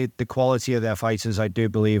 But the quality of their fighters, I do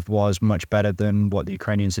believe, was much better than what the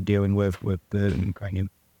Ukrainians are dealing with the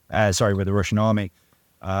Russian army.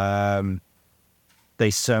 They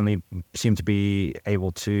certainly seem to be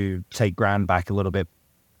able to take ground back a little bit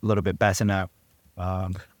better now.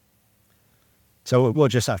 So we'll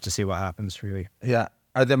just have to see what happens, really. Yeah.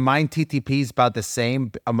 Are the mine TTPs about the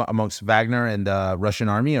same amongst Wagner and the Russian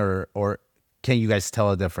army, or can you guys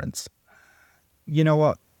tell a difference? You know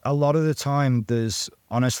what? A lot of the time, there's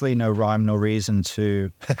honestly no rhyme, no reason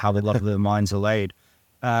to how a lot of the mines are laid.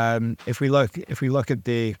 If we look at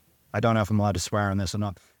the, I don't know if I'm allowed to swear on this or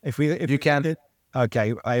not. If we can.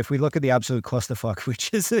 Okay. If we look at the absolute clusterfuck,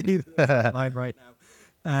 which is the line right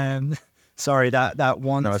now. Sorry, that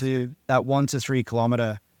 1 to 3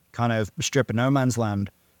 kilometer kind of strip of no man's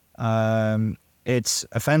land. It's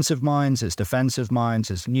offensive mines, it's defensive mines,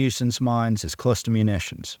 it's nuisance mines, it's cluster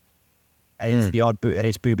munitions. It's the odd,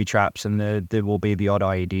 it's booby traps, and there will be the odd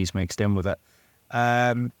IEDs mixed in with it.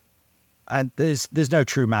 And there's no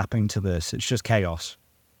true mapping to this. It's just chaos.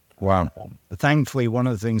 Wow. Thankfully, one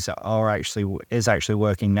of the things that is actually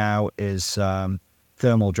working now is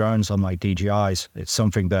thermal drones on like DJIs. It's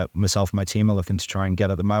something that myself and my team are looking to try and get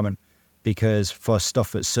at the moment, because for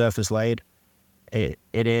stuff that's surface laid, it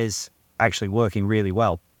is actually working really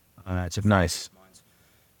well. It's nice.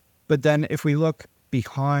 But then if we look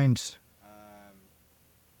behind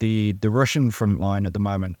the Russian front line at the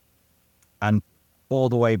moment, and all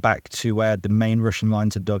the way back to where the main Russian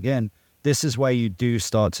lines are dug in, this is where you do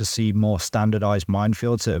start to see more standardized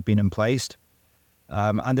minefields that have been in place.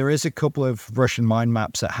 And there is a couple of Russian mine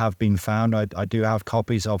maps that have been found. I do have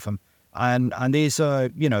copies of them. And these are,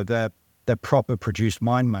 they're proper produced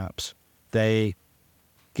mine maps. They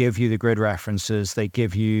give you the grid references. They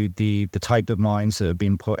give you the type of mines that have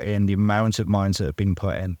been put in, the amount of mines that have been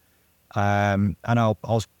put in. And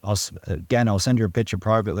I'll send you a picture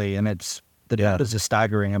privately, and the numbers are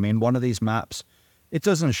staggering. I mean, one of these maps, it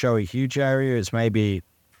doesn't show a huge area. It's maybe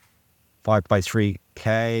 5 by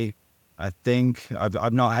 3K, I think.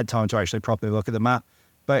 I've not had time to actually properly look at the map,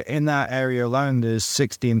 but in that area alone, there's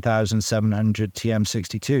 16,700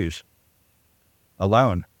 TM62s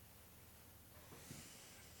alone.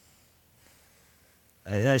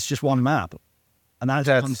 That's just one map. And that's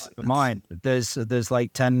one type of mine. There's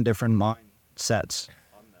like 10 different mine sets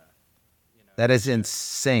on there. That is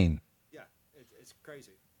insane. Yeah, it's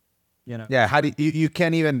crazy. Yeah, how do you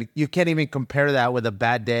can't even compare that with a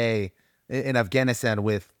bad day in Afghanistan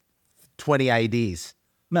with 20 IDs.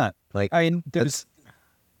 No, Like, I mean, there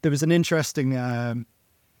was an interesting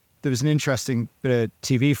bit of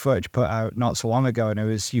TV footage put out not so long ago, and it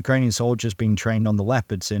was Ukrainian soldiers being trained on the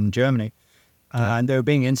Leopards in Germany. And they were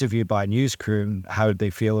being interviewed by a news crew, and how did they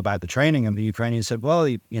feel about the training? And the Ukrainians said, well,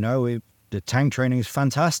 the tank training is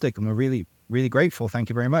fantastic, and we're really, really grateful. Thank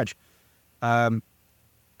you very much.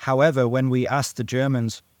 However, when we asked the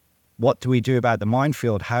Germans, what do we do about the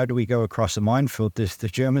minefield? How do we go across the minefield? The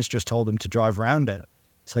Germans just told them to drive around it.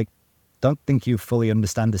 It's like, don't think you fully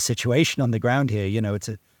understand the situation on the ground here.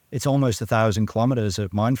 It's almost 1,000 kilometers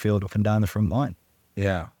of minefield up and down the front line.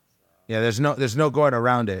 Yeah. There's no going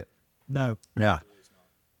around it. No. Yeah.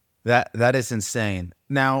 That is insane.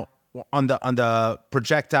 Now, on the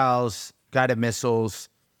projectiles, guided missiles,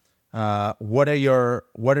 what are your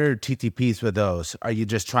TTPs with those? Are you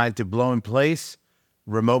just trying to blow in place,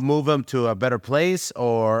 remote move them to a better place,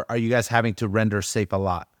 or are you guys having to render safe a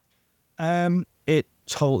lot? It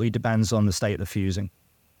totally depends on the state of the fusing.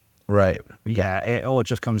 Right. Yeah, it all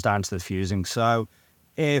just comes down to the fusing. So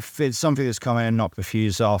if it's something that's coming and knock the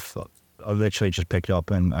fuse off, I'll literally just pick it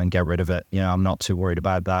up and get rid of it. I'm not too worried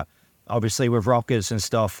about that. Obviously, with rockets and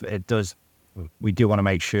stuff, we do want to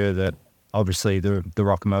make sure that obviously the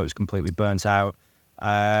rocket motor is completely burnt out.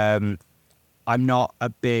 I'm not a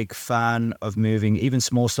big fan of moving even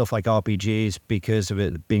small stuff like RPGs because of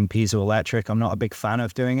it being piezoelectric. I'm not a big fan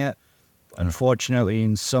of doing it. Unfortunately,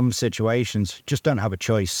 in some situations, just don't have a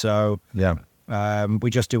choice. So we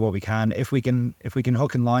just do what we can. If we can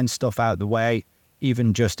hook and line stuff out of the way,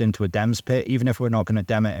 even just into a DEMS pit, even if we're not going to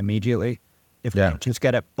DEM it immediately, if we can just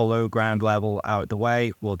get it below ground level out of the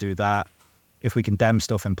way, we'll do that. If we can DEM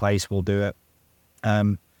stuff in place, we'll do it.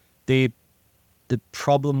 The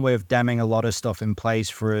problem with DEMing a lot of stuff in place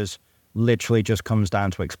for us literally just comes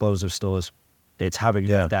down to explosive stores. It's having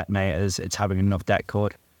enough detonators, it's having enough det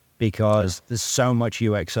cord, because there's so much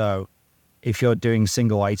UXO. If you're doing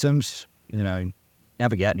single items,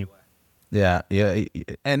 never get anywhere. Yeah.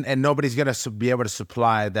 And nobody's going to be able to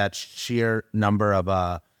supply that sheer number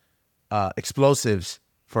of explosives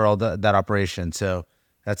for all that operation. So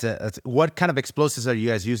that's what kind of explosives are you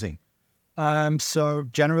guys using? So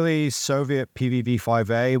generally Soviet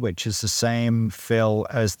PVV-5A, which is the same fill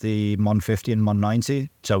as the Mon 50 and Mon 90.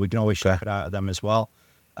 So we can always ship it out of them as well.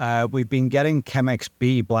 We've been getting Chemex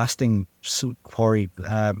B blasting quarry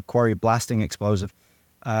blasting explosive.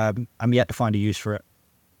 I'm yet to find a use for it.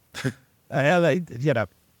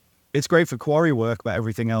 It's great for quarry work, but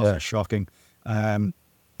everything else is shocking.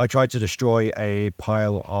 I tried to destroy a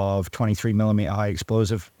pile of 23 millimeter high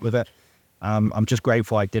explosive with it. I'm just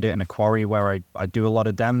grateful I did it in a quarry where I do a lot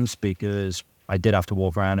of DEMs, because I did have to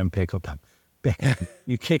walk around and pick up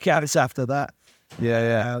you kick outs after that.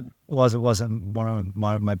 It wasn't one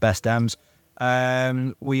of my best DEMs.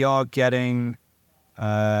 We are getting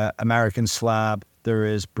American slab. There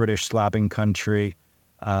is British slab in country.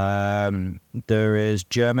 There is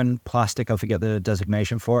German plastic. I forget the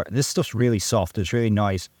designation for it. This stuff's really soft. It's really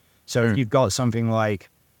nice. So if you've got something like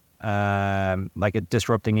a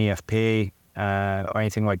disrupting EFP or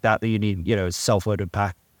anything like that you need, self-loaded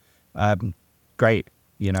pack, great.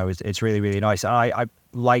 It's really, really nice. I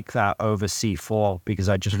like that over C4 because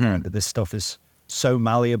I just find that this stuff is so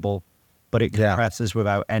malleable, but it compresses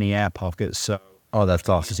without any air pockets. So that's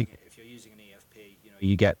awesome. If you're using an EFP,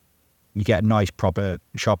 you get a nice proper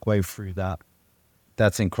shockwave through that.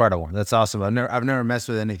 That's incredible. That's awesome. I've never messed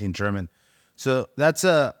with anything German. So that's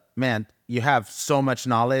man, you have so much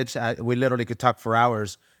knowledge. We literally could talk for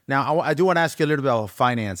hours. Now, I do want to ask you a little bit about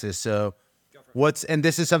finances. So and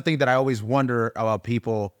this is something that I always wonder about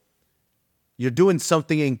people. You're doing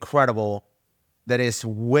something incredible that is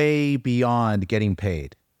way beyond getting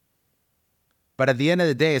paid. But at the end of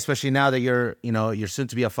the day, especially now that you're soon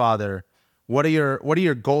to be a father, what are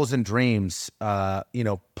your goals and dreams,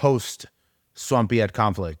 post Swampy at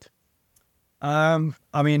conflict? I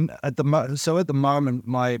mean, at the moment,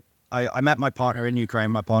 I met my partner in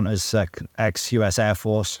Ukraine. My partner's ex-US Air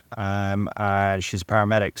Force. She's a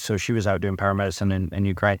paramedic, so she was out doing paramedicine in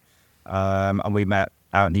Ukraine. And we met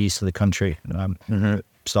out in the east of the country,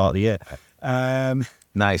 start of the year.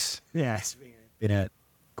 Nice. Yeah, it's been a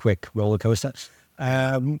quick roller coaster.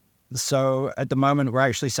 So at the moment, we're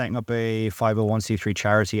actually setting up a 501c3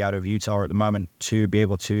 charity out of Utah at the moment to be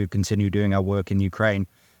able to continue doing our work in Ukraine.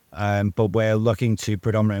 But we're looking to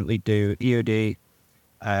predominantly do EOD,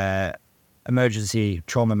 emergency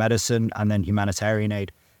trauma medicine, and then humanitarian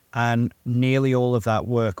aid. And nearly all of that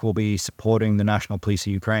work will be supporting the National Police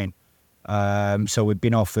of Ukraine. So we've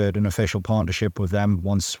been offered an official partnership with them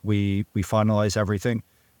once we finalize everything.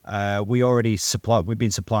 We've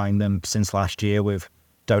been supplying them since last year with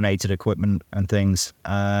donated equipment and things.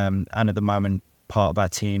 And at the moment, part of our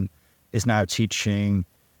team is now teaching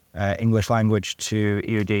English language to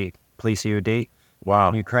EOD, police EOD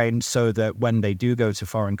in Ukraine, so that when they do go to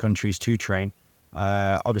foreign countries to train,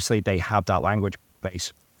 obviously they have that language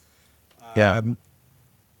base.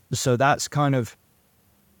 So that's kind of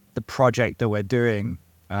the project that we're doing.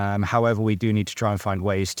 However, we do need to try and find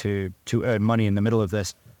ways to earn money in the middle of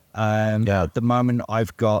this. At the moment,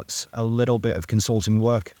 I've got a little bit of consulting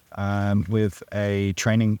work with a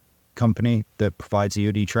training company that provides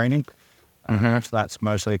EOD training. So that's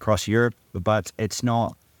mostly across Europe, but it's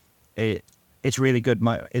not. It's really good.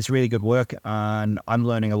 It's really good work, and I'm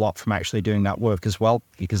learning a lot from actually doing that work as well,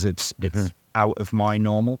 because it's out of my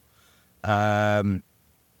normal.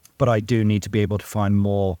 But I do need to be able to find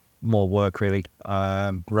more work, really.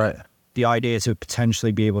 Right. The idea to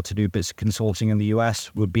potentially be able to do bits of consulting in the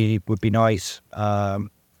US would be nice,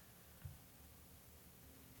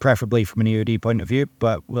 preferably from an EOD point of view.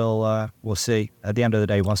 But we'll see. At the end of the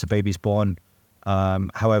day, once the baby's born,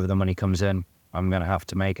 however the money comes in, I'm gonna have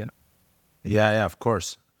to make it. Yeah, of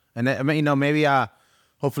course. And I mean, maybe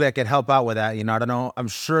hopefully I can help out with that. I don't know. I'm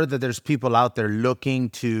sure that there's people out there looking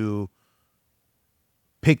to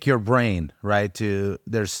pick your brain, right? You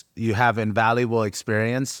have invaluable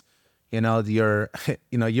experience. You're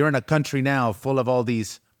in a country now full of all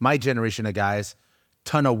these, my generation of guys,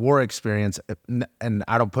 ton of war experience, and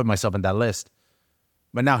I don't put myself in that list.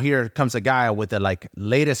 But now here comes a guy with the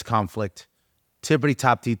latest conflict, tippity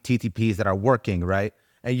top TTPs that are working, right?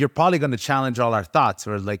 And you're probably going to challenge all our thoughts,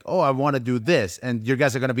 or I want to do this, and your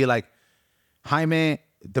guys are going to be like, Jaime,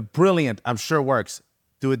 the brilliant, I'm sure works.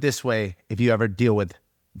 Do it this way if you ever deal with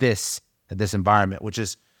this environment, which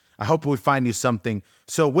is, I hope we find you something.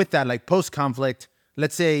 So with that, post-conflict,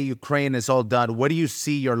 let's say Ukraine is all done. What do you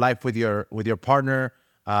see your life with your partner,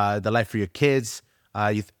 the life for your kids?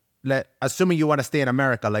 Assuming you want to stay in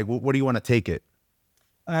America, what do you want to take it?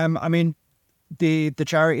 I mean, the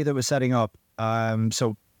charity that we're setting up,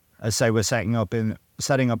 so as I say, we're setting up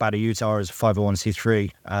out of Utah as a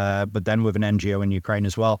 501c3, but then with an NGO in Ukraine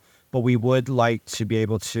as well. But we would like to be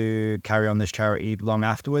able to carry on this charity long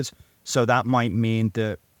afterwards. So that might mean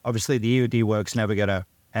that obviously the EOD work's never going to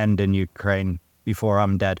end in Ukraine before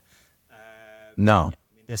I'm dead. No. I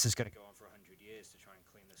mean, this is going to go on for 100 years to try and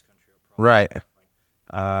clean this country up. Right.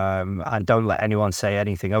 And don't let anyone say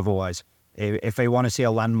anything otherwise. If they want to see a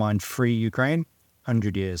landmine-free Ukraine,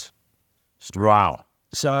 100 years. Wow.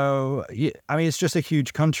 So, I mean, it's just a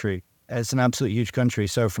huge country. It's an absolute huge country.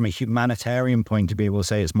 So from a humanitarian point, to be able to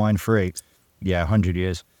say it's mine-free, 100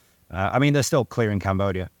 years. I mean, they're still clearing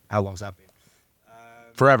Cambodia. How long's that been?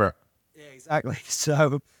 Forever. Yeah, exactly.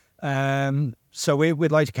 So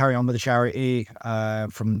we'd like to carry on with the charity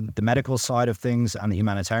from the medical side of things and the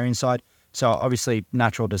humanitarian side. So obviously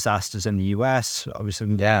natural disasters in the US,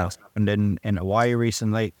 obviously happened in Hawaii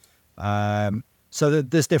recently. So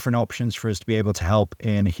there's different options for us to be able to help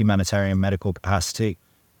in a humanitarian medical capacity.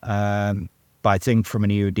 But I think from an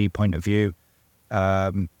EOD point of view,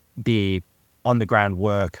 the on-the-ground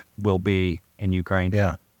work will be in Ukraine.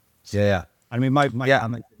 Yeah. I mean, my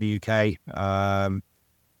family's in the UK,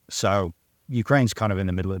 so Ukraine's kind of in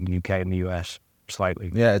the middle of the UK and the US, slightly.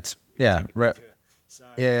 Right.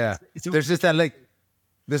 There's just that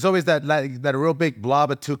there's always that real big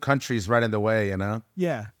blob of two countries right in the way,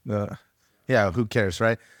 Who cares,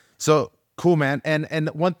 right? So cool, man. And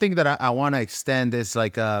one thing that I want to extend is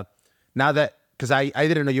now that, because I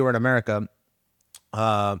didn't know you were in America,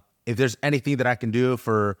 if there's anything that I can do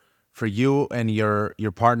for you and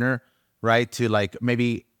your partner, right, to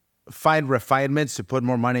maybe find refinements to put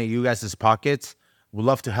more money in you guys' pockets, we'd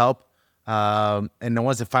love to help. And the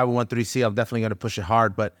ones at 501c, I'm definitely going to push it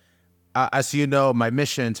hard. But as you know, my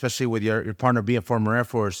mission, especially with your partner being former Air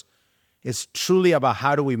Force, is truly about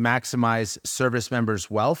how do we maximize service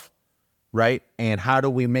members' wealth, right? And how do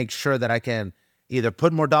we make sure that I can either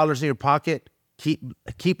put more dollars in your pocket,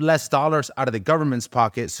 keep less dollars out of the government's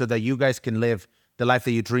pocket, so that you guys can live the life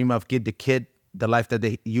that you dream of, give the kid the life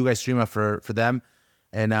that you guys dream of for them,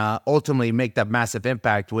 and ultimately make that massive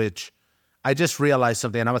impact, which I just realized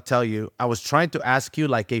something, and I'm going to tell you, I was trying to ask you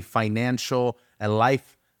a financial and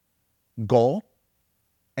life goal,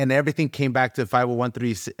 and everything came back to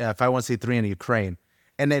 501c3 in Ukraine.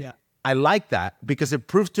 And I like that because it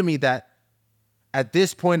proves to me that at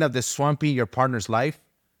this point of the Swampy, your partner's life,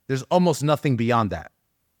 there's almost nothing beyond that.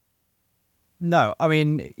 No, I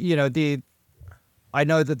mean, I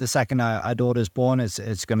know that the second our daughter's born,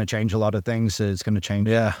 it's going to change a lot of things. It's going to change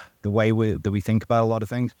the way that we think about a lot of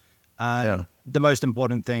things. The most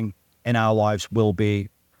important thing in our lives will be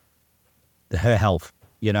her health.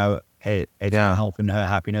 it's helping her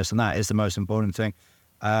happiness, and that is the most important thing.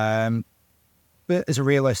 But as a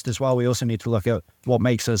realist as well, we also need to look at what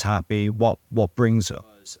makes us happy, what brings us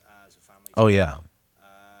as a family. Oh yeah.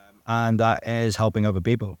 And that is helping other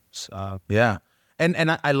people. So. Yeah.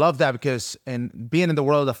 And I love that because being in the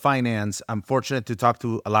world of finance, I'm fortunate to talk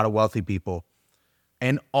to a lot of wealthy people.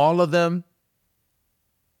 And all of them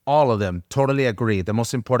totally agree. The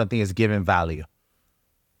most important thing is giving value.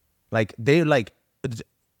 Like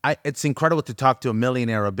it's incredible to talk to a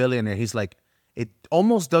millionaire or a billionaire. He's like, it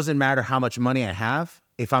almost doesn't matter how much money I have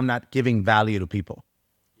if I'm not giving value to people.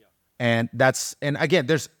 Yeah. And again,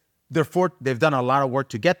 they've done a lot of work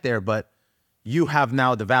to get there, but you have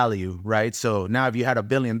now the value, right? So now if you had $1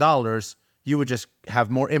 billion, you would just have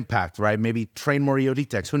more impact, right? Maybe train more EOD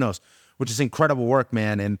techs, who knows? Which is incredible work,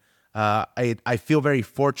 man. And I feel very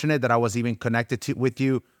fortunate that I was even connected with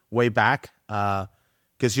you way back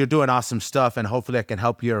because you're doing awesome stuff, and hopefully I can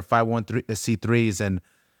help your 501c3s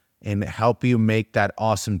and help you make that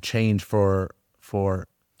awesome change for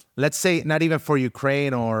let's say not even for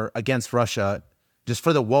Ukraine or against Russia, just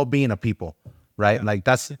for the well-being of people, right? Yeah. Like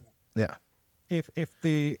that's yeah. If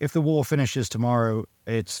the war finishes tomorrow,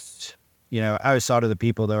 it's outside of the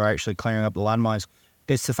people that are actually clearing up the landmines,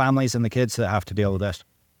 it's the families and the kids that have to deal with this.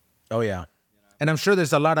 Oh yeah, and I'm sure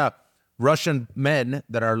there's a lot of Russian men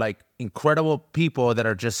that are like incredible people that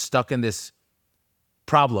are just stuck in this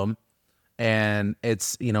problem. And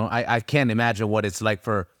it's, I can't imagine what it's like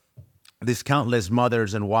for these countless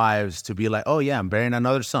mothers and wives to be like, oh yeah, I'm burying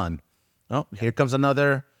another son. Oh, here comes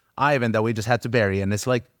another Ivan that we just had to bury. And it's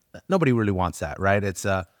like, nobody really wants that, right? It's,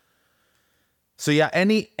 so yeah,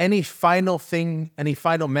 any final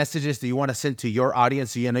messages that you want to send to your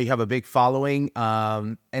audience? You know, you have a big following.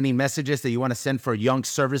 Any messages that you want to send for young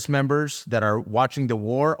service members that are watching the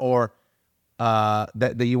war or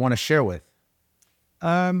that you want to share with?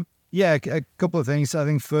 Yeah, a couple of things. I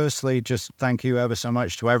think firstly, just thank you ever so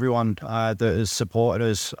much to everyone that has supported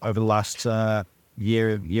us over the last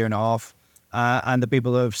year and a half, and the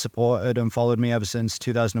people that have supported and followed me ever since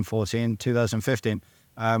 2014, 2015.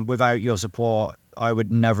 Without your support, I would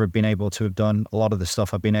never have been able to have done a lot of the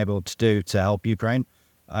stuff I've been able to do to help Ukraine.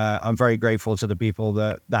 I'm very grateful to the people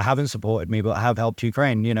that haven't supported me but have helped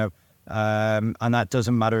Ukraine, and that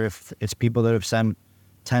doesn't matter if it's people that have sent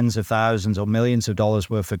tens of thousands or millions of dollars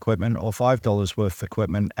worth of equipment or $5 worth of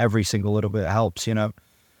equipment. Every single little bit helps,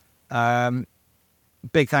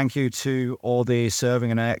 Big thank you to all the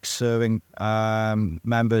serving and ex-serving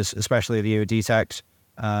members, especially the EOD techs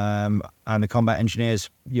and the combat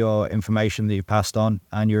engineers. Your information that you've passed on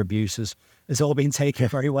and your abuses has all been taken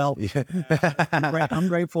very well. Yeah. I'm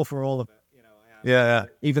grateful for all of it. Yeah.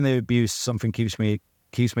 Even the abuse, something keeps me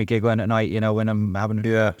giggling at night, when I'm having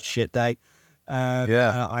a shit day.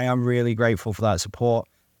 I am really grateful for that support.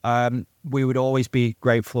 We would always be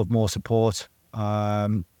grateful of more support.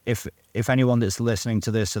 If anyone that's listening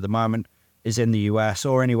to this at the moment is in the US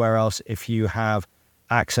or anywhere else, if you have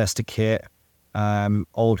access to kit,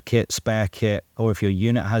 old kit, spare kit, or if your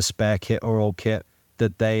unit has spare kit or old kit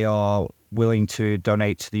that they are willing to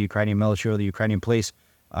donate to the Ukrainian military or the Ukrainian police,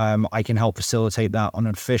 I can help facilitate that on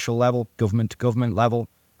an official level, government to government level.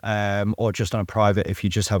 Or just on a private if you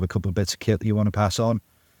just have a couple of bits of kit that you want to pass on.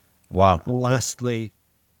 Wow. Lastly,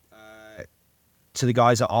 to the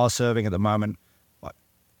guys that are serving at the moment,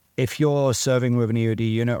 if you're serving with an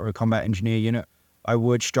EOD unit or a combat engineer unit, I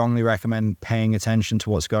would strongly recommend paying attention to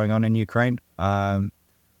what's going on in Ukraine.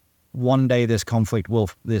 One day this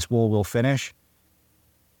war will finish.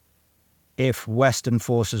 If Western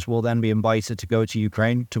forces will then be invited to go to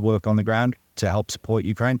Ukraine to work on the ground to help support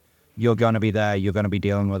Ukraine, you're going to be there. You're going to be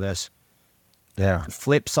dealing with this. Yeah. The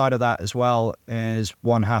flip side of that as well is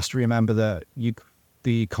one has to remember that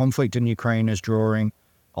the conflict in Ukraine is drawing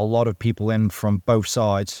a lot of people in from both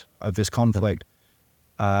sides of this conflict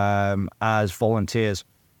as volunteers.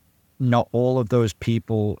 Not all of those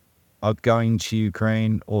people are going to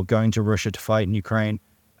Ukraine or going to Russia to fight in Ukraine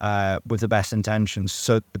with the best intentions.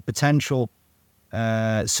 So the potential,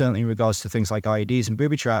 certainly in regards to things like IEDs and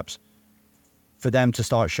booby traps, for them to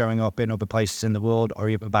start showing up in other places in the world or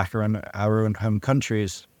even back around our own home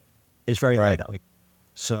countries is very likely.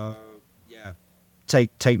 So, yeah,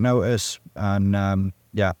 take notice and,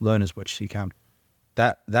 learn as much as you can.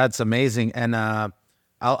 That's amazing. And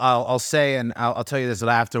I'll say, and I'll tell you this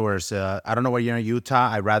afterwards. I don't know where you're in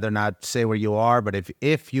Utah. I'd rather not say where you are, but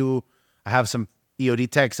if you have some EOD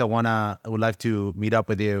techs I would like to meet up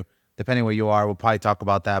with you, depending where you are, we'll probably talk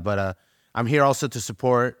about that. But I'm here also to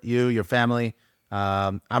support you, your family.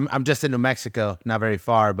 I'm just in New Mexico, not very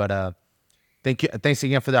far, but thanks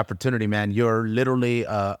again for the opportunity, man. You're literally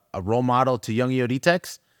a role model to young EOD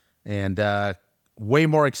techs, and way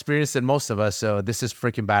more experience than most of us. So this is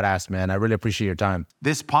freaking badass, man. I really appreciate your time.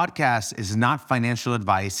 This podcast is not financial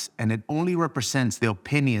advice, and it only represents the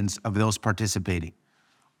opinions of those participating.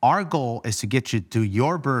 Our goal is to get you to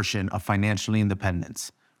your version of financial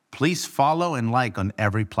independence. Please follow and like on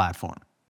every platform.